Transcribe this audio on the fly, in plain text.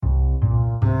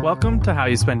Welcome to How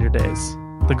You Spend Your Days.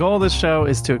 The goal of this show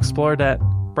is to explore debt,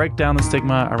 break down the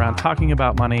stigma around talking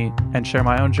about money, and share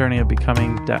my own journey of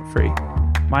becoming debt-free.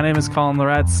 My name is Colin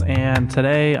Loretz, and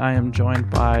today I am joined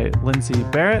by Lindsay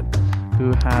Barrett,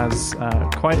 who has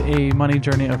quite a money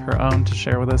journey of her own to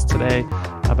share with us today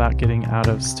about getting out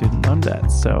of student loan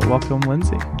debt. So welcome,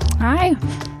 Lindsay. Hi.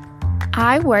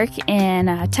 I work in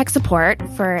tech support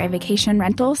for a vacation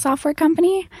rental software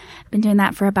company. I've been doing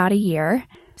that for about a year.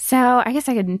 So I guess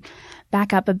I could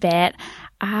back up a bit.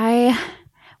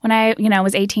 When I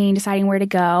was 18, deciding where to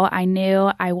go, I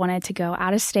knew I wanted to go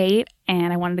out of state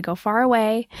and I wanted to go far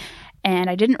away.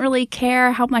 And I didn't really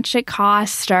care how much it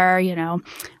cost or,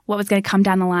 what was going to come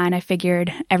down the line. I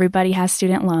figured everybody has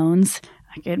student loans.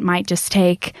 Like it might just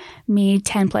take me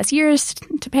 10 plus years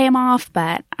to pay them off,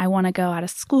 but I want to go out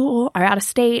of school or out of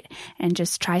state and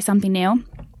just try something new.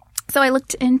 So I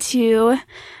looked into,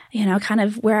 kind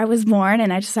of where I was born,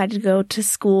 and I decided to go to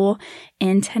school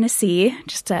in Tennessee,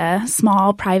 just a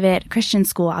small private Christian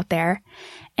school out there.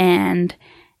 And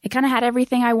it kind of had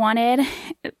everything I wanted.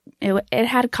 It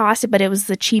had a cost, but it was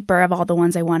the cheaper of all the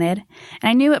ones I wanted. And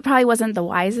I knew it probably wasn't the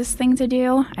wisest thing to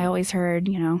do. I always heard,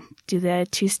 do the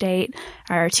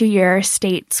 2-year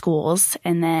state schools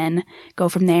and then go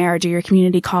from there, or do your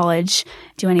community college,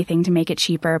 do anything to make it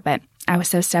cheaper. But I was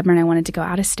so stubborn, I wanted to go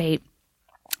out of state.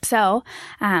 So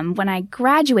when I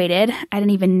graduated, I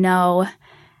didn't even know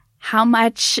how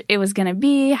much it was going to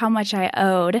be, how much I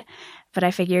owed. But I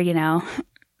figured, I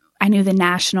knew the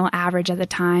national average at the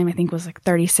time, I think was like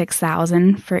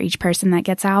 $36,000 for each person that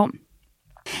gets out.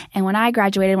 And when I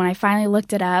graduated, when I finally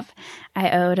looked it up, I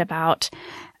owed about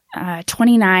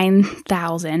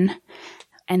 $29,000.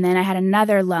 And then I had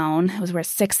another loan. It was worth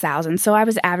 $6,000. So I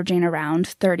was averaging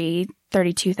around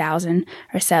 $32,000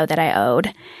 or so that I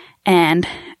owed. And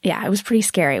yeah, it was pretty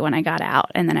scary when I got out.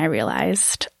 And then I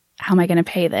realized, how am I going to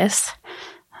pay this?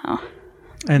 Oh.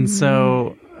 And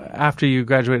so after you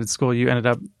graduated school, you ended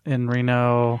up in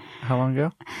Reno how long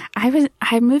ago?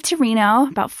 I moved to Reno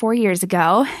about 4 years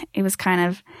ago. It was kind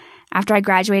of after I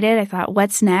graduated, I thought,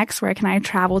 what's next? Where can I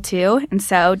travel to? And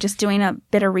so just doing a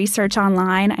bit of research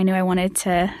online, I knew I wanted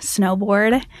to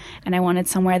snowboard and I wanted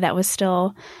somewhere that was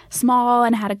still small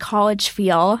and had a college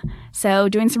feel. So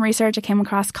doing some research, I came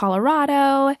across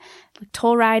Colorado, the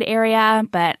toll ride area,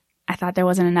 but I thought there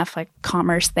wasn't enough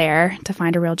commerce there to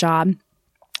find a real job.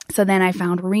 So then I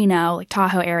found Reno,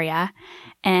 Tahoe area,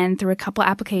 and through a couple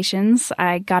applications,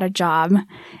 I got a job.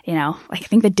 I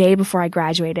think the day before I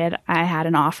graduated, I had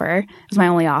an offer. It was my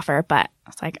only offer, but I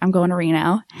was like, I'm going to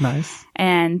Reno. Nice.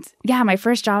 And yeah, my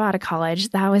first job out of college,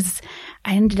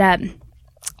 it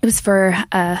was for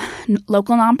a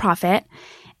local nonprofit,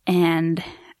 and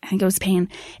I think it was going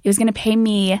to pay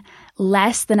me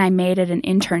less than I made at an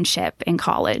internship in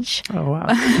college. Oh, wow.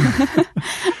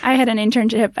 I had an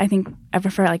internship, I think, for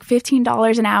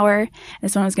 $15 an hour.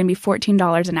 This one was going to be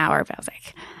 $14 an hour. But I was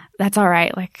like, that's all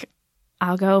right.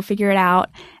 I'll go figure it out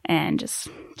and just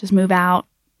move out,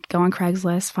 go on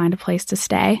Craigslist, find a place to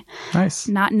stay. Nice.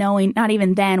 Not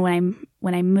even then when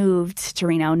I moved to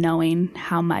Reno, knowing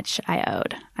how much I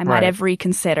owed. I might have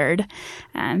reconsidered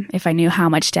if I knew how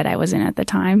much debt I was in at the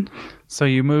time. So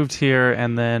you moved here,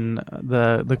 and then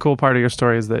the cool part of your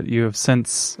story is that you have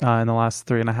since, in the last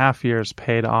 3.5 years,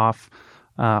 paid off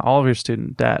all of your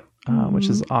student debt, which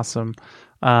is awesome.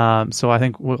 So I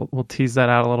think we'll tease that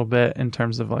out a little bit in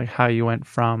terms of how you went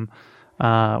from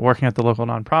working at the local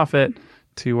nonprofit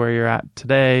to where you're at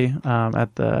today,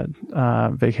 at the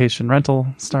vacation rental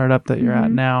startup that you're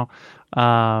at now.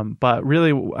 But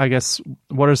really, I guess,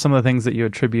 what are some of the things that you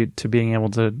attribute to being able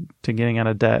to getting out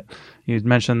of debt? You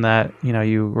mentioned that,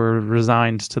 you were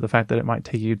resigned to the fact that it might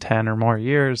take you 10 or more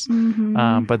years.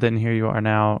 But then here you are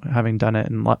now, having done it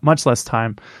in much less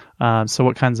time. So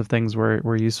what kinds of things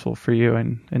were useful for you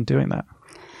in doing that?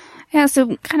 Yeah.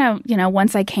 So kind of,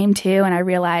 once I came to and I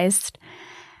realized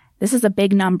this is a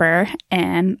big number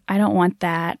and I don't want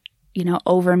that,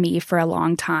 over me for a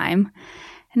long time.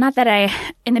 Not that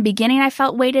in the beginning I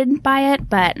felt weighted by it,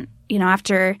 but,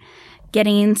 after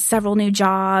getting several new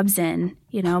jobs and,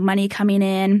 money coming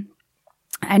in,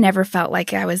 I never felt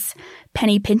like I was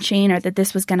penny pinching or that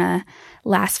this was going to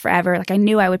last forever. I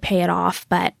knew I would pay it off,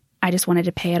 but I just wanted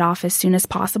to pay it off as soon as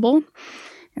possible.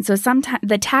 And so sometimes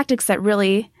the tactics that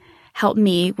really helped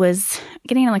me was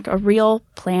getting a real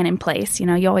plan in place.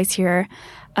 You always hear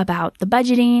about the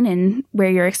budgeting and where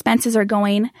your expenses are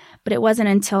going, but it wasn't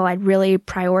until I really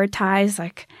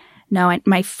prioritized, no,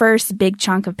 my first big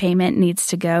chunk of payment needs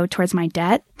to go towards my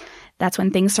debt. That's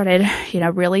when things started,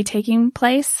 really taking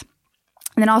place.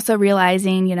 And then also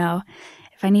realizing,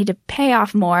 if if I need to pay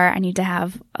off more, I need to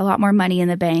have a lot more money in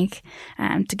the bank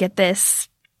to get this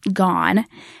gone.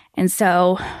 And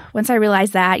so once I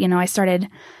realized that, I started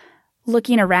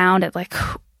looking around at like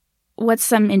what's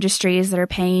some industries that are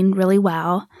paying really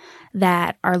well,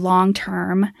 that are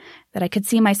long-term, that I could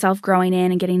see myself growing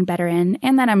in and getting better in,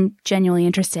 and that I'm genuinely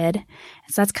interested.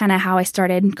 So that's kind of how I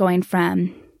started going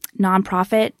from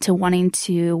nonprofit to wanting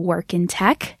to work in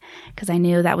tech, because I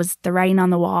knew that was the writing on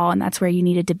the wall and that's where you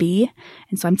needed to be.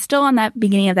 And so I'm still on that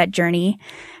beginning of that journey,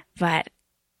 but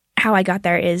how I got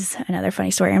there is another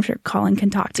funny story I'm sure Colin can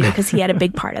talk to, because he had a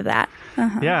big part of that.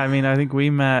 Yeah, I mean, I think we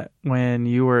met when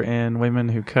you were in Women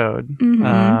Who Code.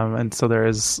 And so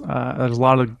there's a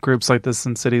lot of groups like this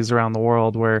in cities around the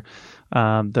world where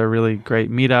they're really great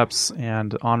meetups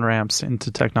and on-ramps into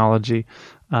technology.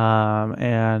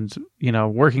 And,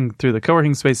 working through the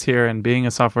co-working space here and being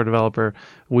a software developer,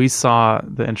 we saw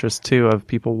the interest too of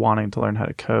people wanting to learn how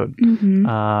to code.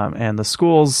 And the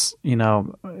schools,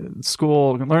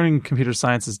 learning computer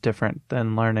science is different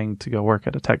than learning to go work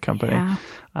at a tech company. Yeah.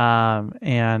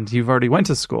 And you've already went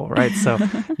to school, right? So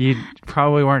you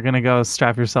probably weren't going to go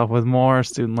strap yourself with more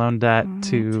student loan debt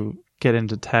to get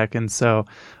into tech. And so,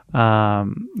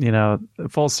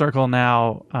 full circle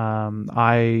now,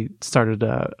 I started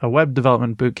a web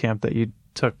development boot camp that you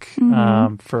took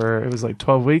for, it was like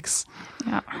 12 weeks,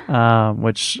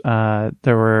 which there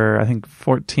were, I think,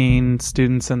 14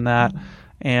 students in that.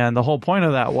 And the whole point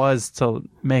of that was to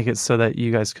make it so that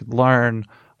you guys could learn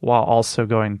while also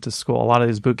going to school. A lot of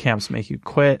these boot camps make you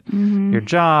quit your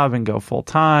job and go full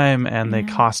time, and they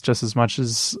cost just as much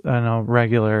as a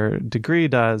regular degree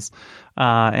does.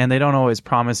 And they don't always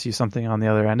promise you something on the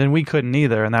other end. And we couldn't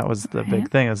either. And that was the big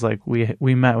thing, is like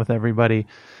we met with everybody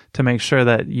to make sure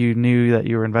that you knew that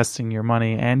you were investing your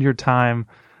money and your time,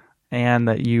 and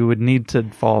that you would need to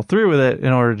follow through with it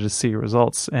in order to see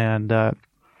results. And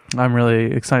I'm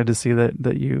really excited to see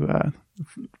that you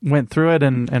went through it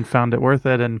and found it worth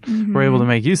it, and were able to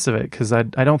make use of it, because I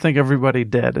don't think everybody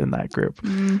did in that group.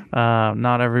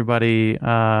 Not everybody,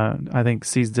 I think,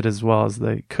 seized it as well as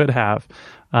they could have.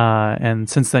 And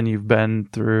since then, you've been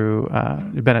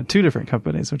at 2 different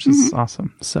companies, which is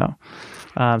awesome. So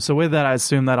with that, I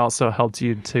assume that also helped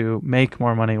you to make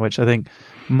more money, which I think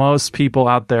most people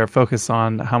out there focus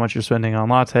on how much you're spending on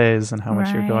lattes and how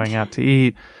much you're going out to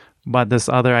eat. But this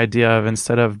other idea of,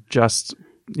 instead of just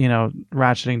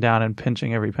ratcheting down and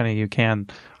pinching every penny you can,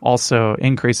 also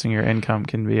increasing your income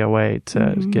can be a way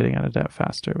to getting out of debt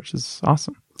faster, which is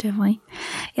awesome. Definitely.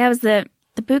 Yeah, it was the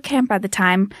boot camp at the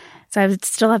time. So I would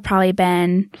still have probably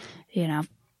been,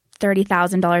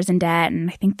 $30,000 in debt. And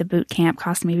I think the boot camp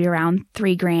cost maybe around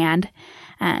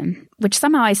 $3,000, which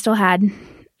somehow I still had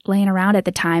laying around at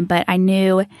the time, but I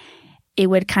knew it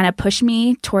would kind of push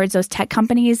me towards those tech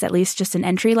companies, at least just an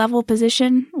entry-level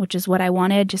position, which is what I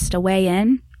wanted, just a way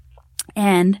in.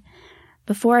 And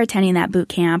before attending that boot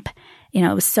camp, it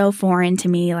was so foreign to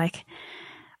me, like,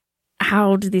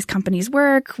 how do these companies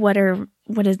work? What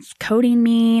does coding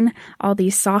mean? All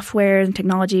these software and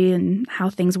technology and how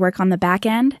things work on the back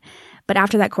end. But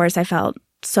after that course, I felt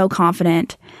so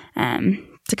confident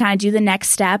to kind of do the next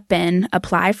step and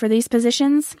apply for these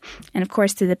positions. And of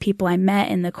course, through the people I met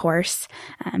in the course,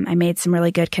 I made some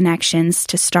really good connections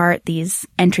to start these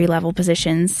entry-level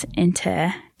positions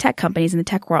into tech companies in the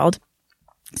tech world.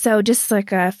 So just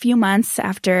like a few months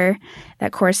after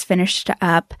that course finished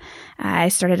up, I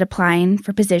started applying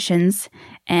for positions,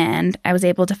 and I was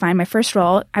able to find my first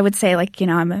role. I would say,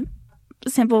 I'm a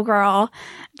simple girl,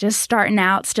 just starting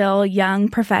out, still young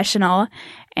professional.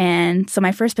 And so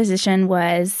my first position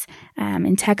was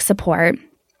in tech support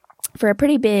for a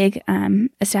pretty big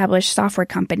established software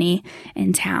company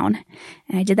in town.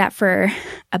 And I did that for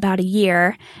about a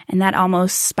year. And that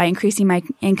almost, by increasing my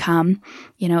income,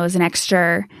 was an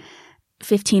extra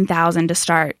 $15,000 to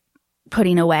start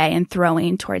putting away and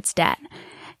throwing towards debt.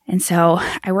 And so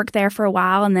I worked there for a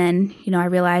while. And then, I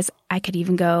realized I could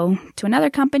even go to another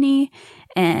company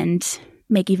and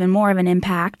make even more of an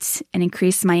impact and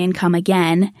increase my income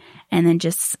again, and then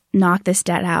just knock this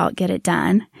debt out, get it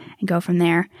done, and go from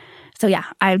there. So yeah,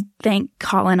 I thank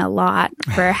Colin a lot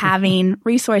for having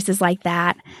resources like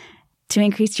that to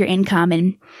increase your income.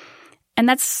 And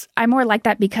that's, I'm more like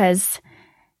that because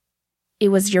it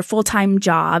was your full-time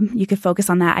job. You could focus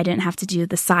on that. I didn't have to do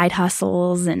the side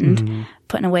hustles and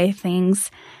putting away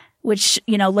things, which,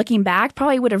 looking back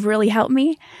probably would have really helped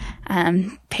me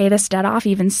pay this debt off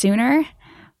even sooner.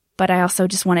 But I also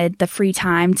just wanted the free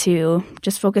time to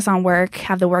just focus on work,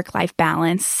 have the work-life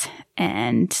balance,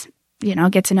 and,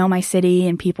 get to know my city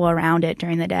and people around it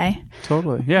during the day.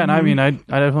 Totally. Yeah. And I mean, I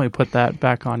definitely put that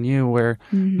back on you, where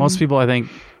most people, I think,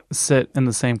 sit in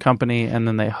the same company and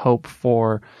then they hope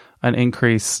for an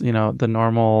increase, the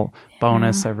normal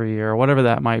bonus every year or whatever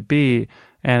that might be.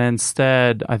 And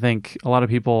instead, I think a lot of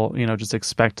people, just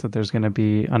expect that there's going to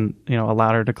be, a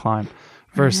ladder decline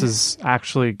versus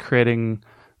actually creating,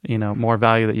 more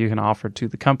value that you can offer to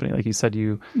the company. Like you said,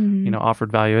 you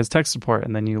offered value as tech support,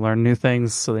 and then you learn new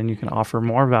things. So then you can offer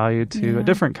more value to a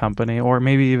different company or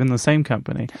maybe even the same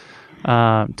company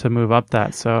to move up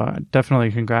that. So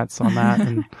definitely congrats on that.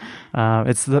 And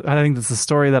I think it's the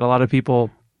story that a lot of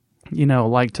people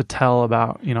like to tell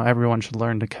about, everyone should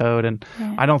learn to code. And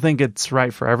I don't think it's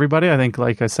right for everybody. I think,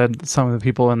 like I said, some of the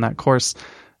people in that course,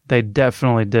 they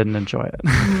definitely didn't enjoy it.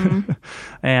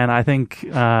 And I think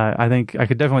I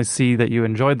could definitely see that you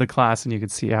enjoyed the class and you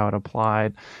could see how it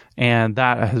applied. And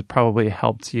that has probably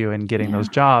helped you in getting those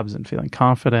jobs and feeling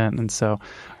confident. And so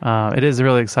it is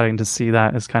really exciting to see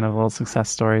that as kind of a little success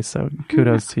story. So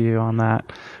kudos to you on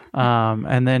that.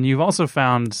 And then you've also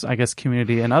found, I guess,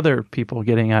 community and other people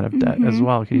getting out of debt as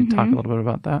well. Can you talk a little bit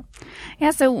about that?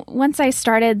 Yeah. So once I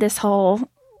started this whole,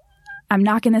 I'm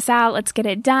knocking this out, let's get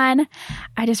it done,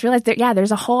 I just realized that,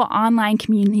 there's a whole online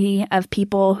community of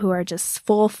people who are just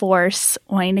full force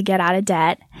wanting to get out of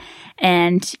debt.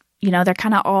 And, they're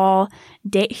kind of all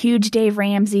huge Dave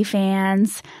Ramsey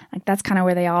fans. Like that's kind of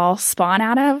where they all spawn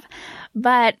out of.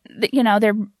 But,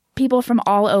 they're people from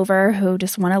all over who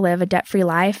just want to live a debt-free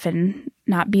life and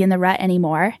not be in the rut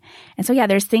anymore. And so,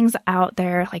 there's things out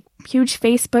there like huge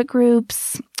Facebook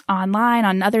groups, online,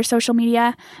 on other social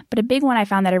media. But a big one I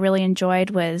found that I really enjoyed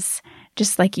was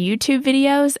just like YouTube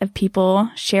videos of people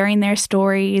sharing their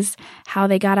stories, how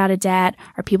they got out of debt,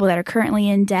 or people that are currently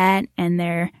in debt and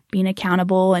they're being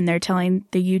accountable and they're telling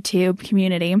the YouTube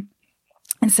community.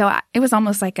 And so it was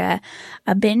almost like a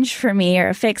binge for me, or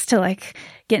a fix to like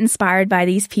get inspired by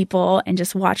these people and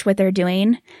just watch what they're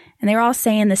doing. And they were all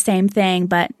saying the same thing,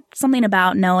 but something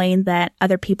about knowing that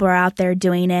other people are out there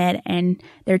doing it and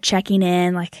they're checking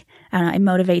in, like, I don't know, it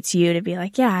motivates you to be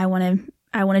like, I want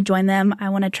to join them. I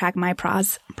want to track my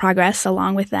progress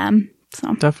along with them.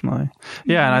 So definitely.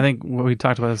 Yeah. And I think we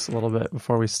talked about this a little bit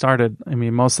before we started. I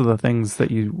mean, most of the things that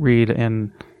you read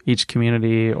in each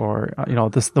community, or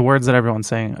the words that everyone's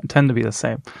saying tend to be the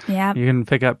same. Yeah, you can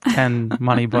pick up 10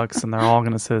 money books and they're all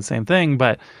going to say the same thing,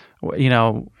 but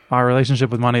our relationship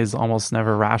with money is almost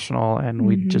never rational, and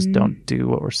we just don't do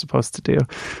what we're supposed to do.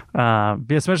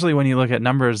 Especially when you look at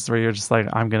numbers where you're just like,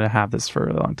 I'm going to have this for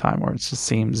a long time, or it just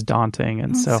seems daunting.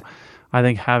 And so I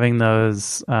think having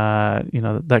those,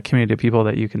 that community of people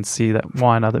that you can see that,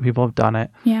 one, other people have done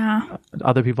it. Yeah.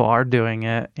 Other people are doing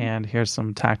it, and here's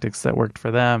some tactics that worked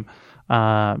for them.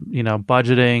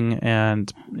 Budgeting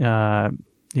and,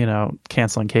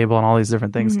 canceling cable and all these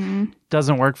different things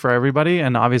doesn't work for everybody.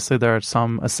 And obviously there are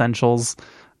some essentials,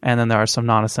 and then there are some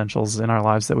non-essentials in our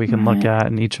lives that we can look at,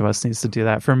 and each of us needs to do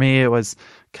that. For me, it was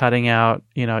cutting out,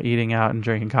 eating out and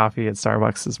drinking coffee at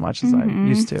Starbucks as much as I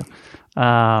used to.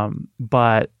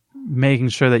 But making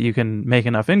sure that you can make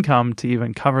enough income to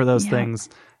even cover those things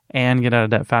and get out of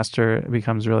debt faster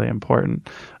becomes really important.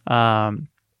 And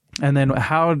then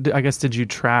how, did you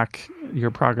track your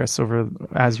progress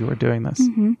as you were doing this?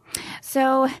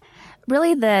 So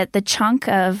really the chunk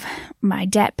of my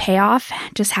debt payoff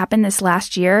just happened this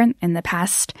last year, in the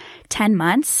past 10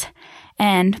 months.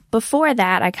 And before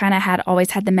that, I kind of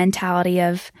always had the mentality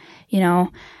of,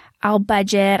 I'll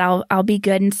budget, I'll be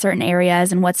good in certain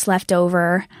areas, and what's left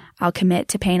over, I'll commit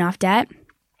to paying off debt.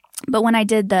 But when I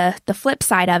did the flip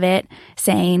side of it,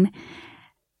 saying,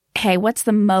 hey, what's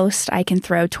the most I can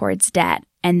throw towards debt,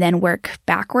 and then work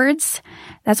backwards,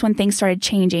 that's when things started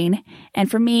changing. And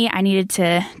for me, I needed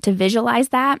to visualize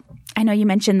that. I know you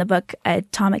mentioned the book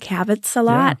Atomic Habits a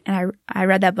lot, and I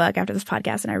read that book after this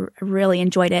podcast, and I really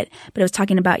enjoyed it. But it was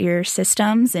talking about your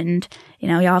systems, and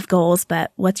y'all have goals,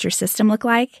 but what's your system look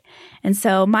like? And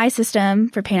so my system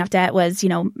for paying off debt was,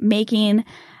 making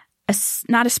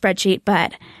not a spreadsheet,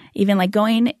 but even like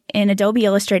going in Adobe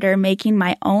Illustrator, making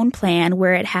my own plan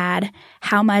where it had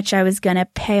how much I was going to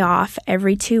pay off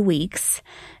every 2 weeks,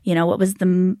 what was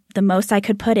the most I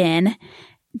could put in,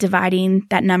 dividing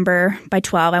that number by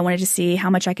 12. I wanted to see how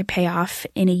much I could pay off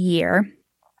in a year.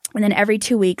 And then every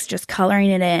 2 weeks, just coloring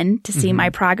it in to see my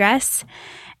progress.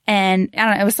 And I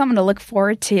don't know, it was something to look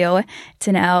forward to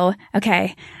know,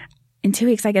 okay, in 2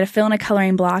 weeks, I get to fill in a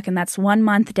coloring block, and that's 1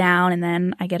 month down. And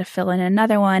then I get to fill in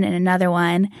another one and another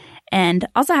one. And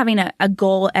also having a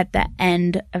goal at the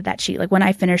end of that sheet. Like, when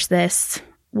I finish this,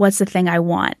 what's the thing I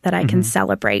want that I can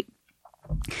celebrate?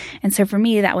 And so for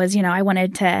me, that was, I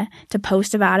wanted to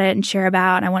post about it and share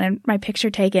about, and I wanted my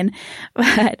picture taken.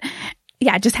 But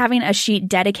yeah, just having a sheet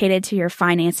dedicated to your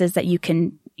finances that you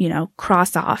can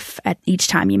cross off at each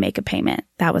time you make a payment.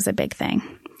 That was a big thing.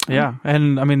 Yeah.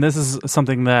 And I mean, this is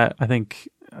something that I think,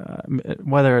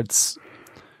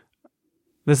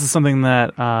 this is something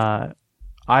that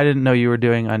I didn't know you were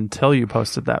doing until you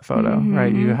posted that photo,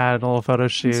 right? You had a little photo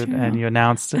shoot and you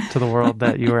announced it to the world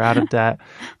that you were out of debt,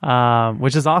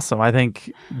 which is awesome. I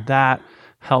think that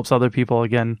helps other people,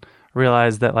 again,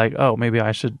 realize that like, oh, maybe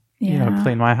I should,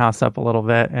 clean my house up a little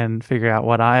bit and figure out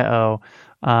what I owe.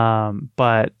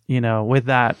 But, with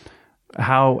that,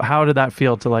 how did that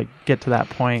feel to like get to that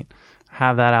point,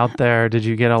 have that out there? Did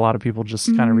you get a lot of people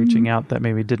just kind of reaching out that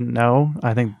maybe didn't know?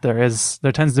 I think there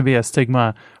tends to be a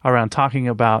stigma around talking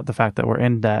about the fact that we're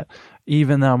in debt,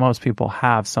 even though most people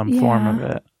have some form of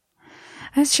it.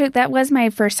 That's true. That was my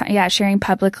first time, sharing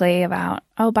publicly about,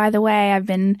 oh, by the way, I've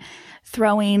been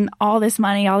throwing all this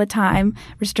money all the time,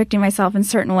 restricting myself in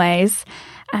certain ways.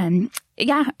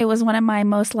 It was one of my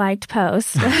most liked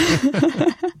posts.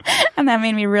 And that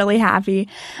made me really happy.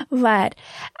 But,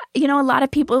 a lot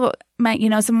of people,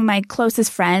 some of my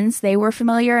closest friends, they were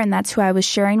familiar and that's who I was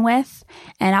sharing with.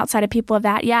 And outside of people of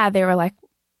that, they were like,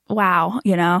 wow,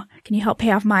 can you help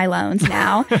pay off my loans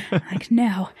now? Like,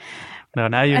 no. No,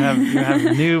 now you have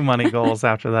new money goals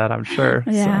after that, I'm sure.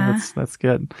 Yeah. So that's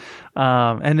good.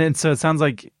 And then, so it sounds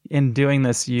like in doing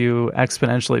this, you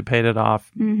exponentially paid it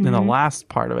off in the last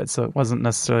part of it. So it wasn't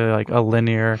necessarily like a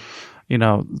linear,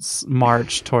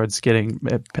 march towards getting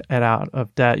it out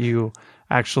of debt. You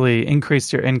actually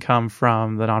increased your income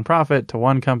from the nonprofit to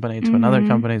one company to another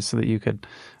company so that you could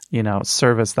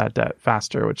service that debt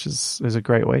faster, which is a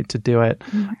great way to do it.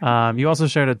 You also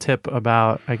shared a tip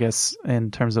about, I guess, in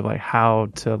terms of like how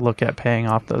to look at paying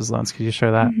off those loans. Could you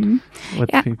share that with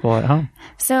people at home?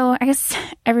 So I guess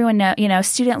everyone knows,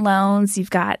 student loans, you've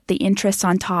got the interest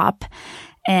on top,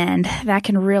 and that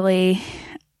can really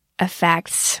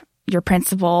affect your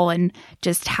principal and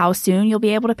just how soon you'll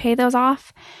be able to pay those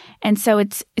off. And so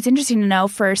it's interesting to know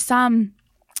for some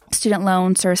student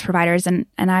loan service providers, and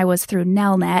I was through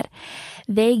Nelnet,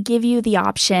 they give you the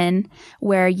option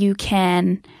where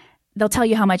they'll tell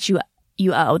you how much you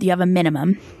owe. You have a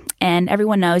minimum. And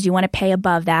everyone knows you want to pay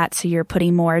above that, so you're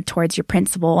putting more towards your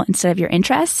principal instead of your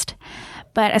interest.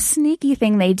 But a sneaky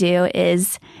thing they do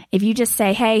is if you just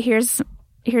say, hey, here's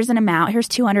an amount, here's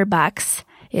 $200,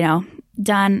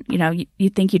 done, you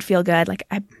think you'd feel good, like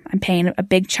I'm paying a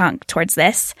big chunk towards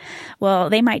this.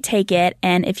 Well, they might take it,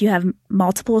 and if you have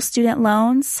multiple student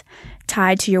loans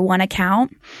tied to your one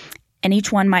account, and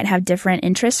each one might have different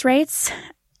interest rates,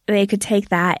 they could take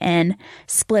that and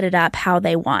split it up how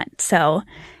they want. So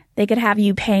they could have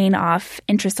you paying off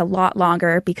interest a lot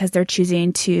longer because they're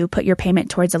choosing to put your payment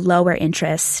towards a lower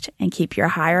interest and keep your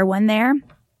higher one there.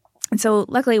 And so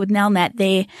luckily with Nelnet,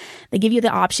 they give you the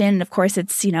option. Of course,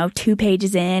 it's, 2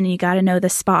 pages in and you got to know the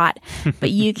spot,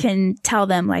 but you can tell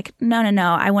them like, no,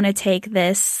 I want to take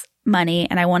this money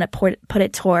and I want to put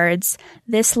it towards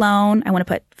this loan. I want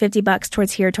to put $50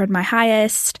 towards here, toward my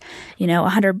highest,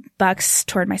 $100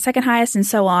 toward my second highest, and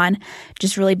so on.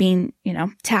 Just really being,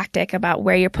 tactic about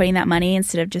where you're putting that money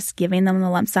instead of just giving them the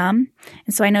lump sum.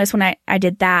 And so I noticed when I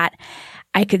did that,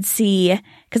 I could see,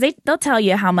 because they'll tell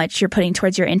you how much you're putting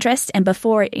towards your interest. And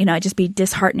before, it'd just be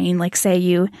disheartening. Like say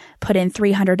you put in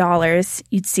 $300,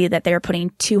 you'd see that they were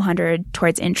putting $200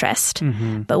 towards interest.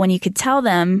 But when you could tell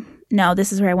them, no,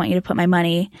 this is where I want you to put my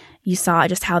money, you saw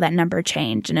just how that number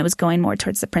changed, and it was going more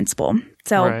towards the principal.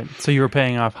 So, right. So you were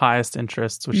paying off highest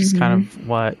interest, which is kind of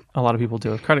what a lot of people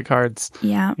do with credit cards.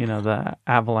 Yeah. The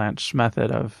avalanche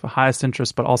method of highest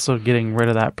interest, but also getting rid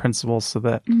of that principal so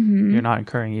that you're not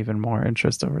incurring even more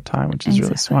interest over time, which is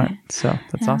really smart. So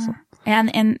that's awesome.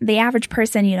 And the average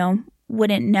person,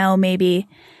 wouldn't know maybe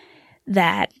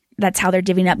that that's how they're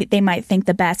divvying up. They might think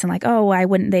the best and like, oh, why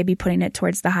wouldn't they be putting it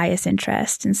towards the highest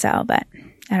interest? And so, but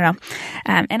I don't know.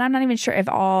 And I'm not even sure if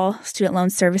all student loan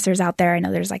servicers out there, I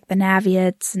know there's like the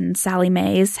Naviats and Sally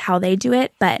Mae's, how they do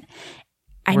it, but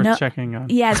I know. Checking on.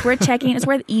 Yeah, it's worth checking. It's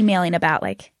worth emailing about,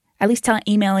 like, at least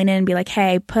emailing in and be like,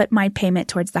 hey, put my payment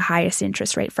towards the highest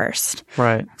interest rate first.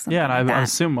 Right. Yeah. And I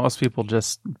assume most people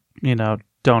just,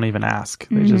 don't even ask.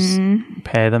 They just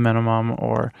pay the minimum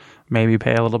or maybe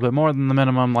pay a little bit more than the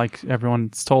minimum like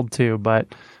everyone's told to.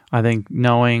 But I think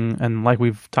knowing, and like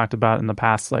we've talked about in the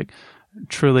past, like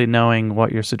truly knowing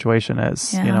what your situation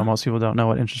is. Most people don't know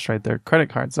what interest rate their credit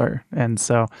cards are. And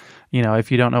so,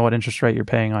 if you don't know what interest rate you're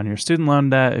paying on your student loan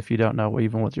debt, if you don't know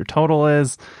even what your total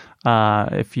is,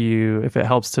 if it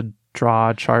helps to draw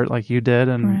a chart like you did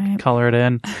and color it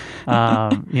in,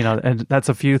 and that's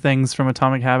a few things from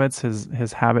Atomic Habits,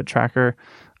 his habit tracker.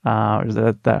 or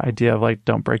that idea of like,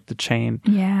 don't break the chain.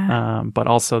 Yeah. But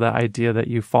also that idea that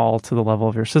you fall to the level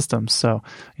of your systems. So,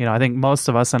 I think most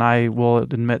of us, and I will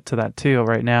admit to that too,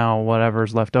 right now,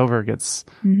 whatever's left over gets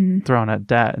thrown at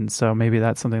debt. And so maybe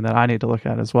that's something that I need to look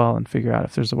at as well and figure out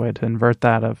if there's a way to invert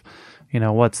that of,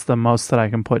 what's the most that I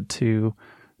can put to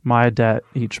my debt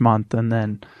each month. And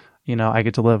then, I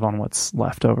get to live on what's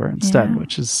left over instead,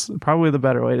 which is probably the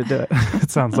better way to do it.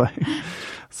 It sounds like.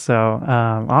 So,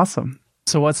 awesome.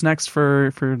 So what's next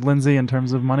for Lindsay in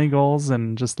terms of money goals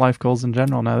and just life goals in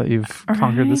general now that you've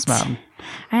conquered this mountain?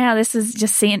 I know this is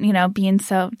just seeing, being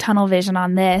so tunnel vision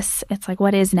on this. It's like,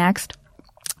 what is next?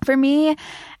 For me,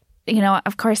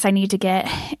 of course I need to get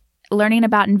learning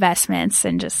about investments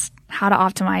and just how to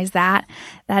optimize that.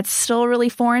 That's still really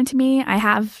foreign to me. I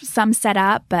have some set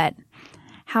up, but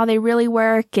how they really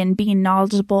work and being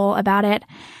knowledgeable about it,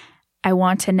 I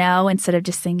want to know instead of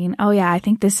just thinking, oh yeah, I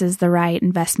think this is the right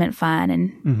investment fund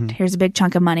and here's a big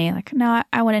chunk of money. Like, no,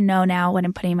 I want to know now what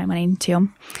I'm putting my money into.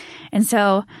 And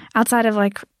so outside of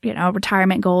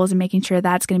retirement goals and making sure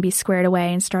that's going to be squared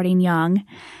away and starting young,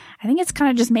 I think it's kind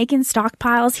of just making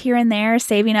stockpiles here and there,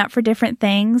 saving up for different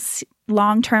things,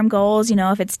 long-term goals,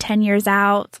 if it's 10 years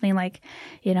out, something like,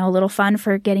 a little fun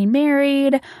for getting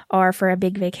married or for a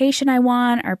big vacation I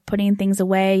want, or putting things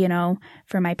away,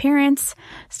 for my parents,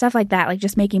 stuff like that, like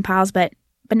just making piles. But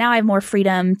now I have more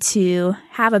freedom to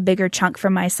have a bigger chunk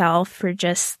for myself for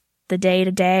just the day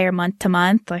to day or month to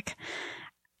month. Like,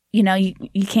 you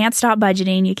can't stop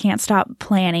budgeting, you can't stop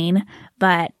planning,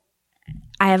 but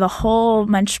I have a whole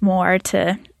bunch more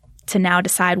to now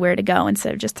decide where to go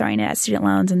instead of just throwing it at student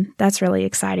loans. And that's really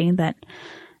exciting that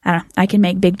I can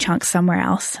make big chunks somewhere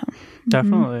else. So.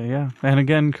 Definitely. Yeah. And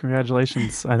again,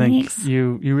 congratulations. I think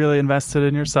you really invested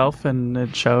in yourself and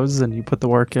it shows, and you put the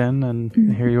work in, and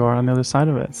here you are on the other side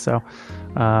of it. So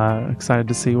excited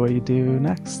to see what you do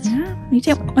next. Yeah, me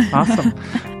too. Awesome.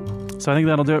 So I think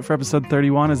that'll do it for episode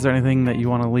 31. Is there anything that you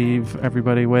want to leave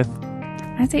everybody with?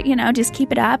 I say, just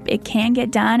keep it up. It can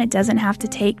get done. It doesn't have to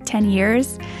take 10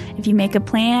 years. If you make a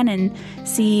plan and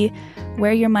see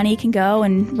where your money can go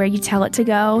and where you tell it to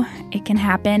go, it can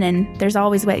happen. And there's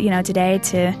always way, today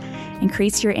to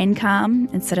increase your income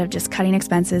instead of just cutting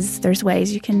expenses. There's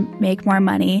ways you can make more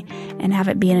money and have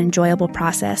it be an enjoyable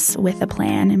process with a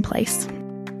plan in place.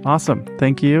 Awesome.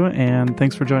 Thank you. And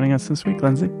thanks for joining us this week,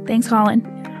 Lindsay. Thanks, Colin.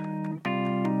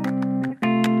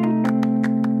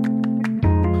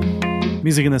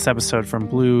 Music in this episode from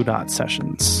Blue Dot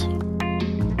Sessions.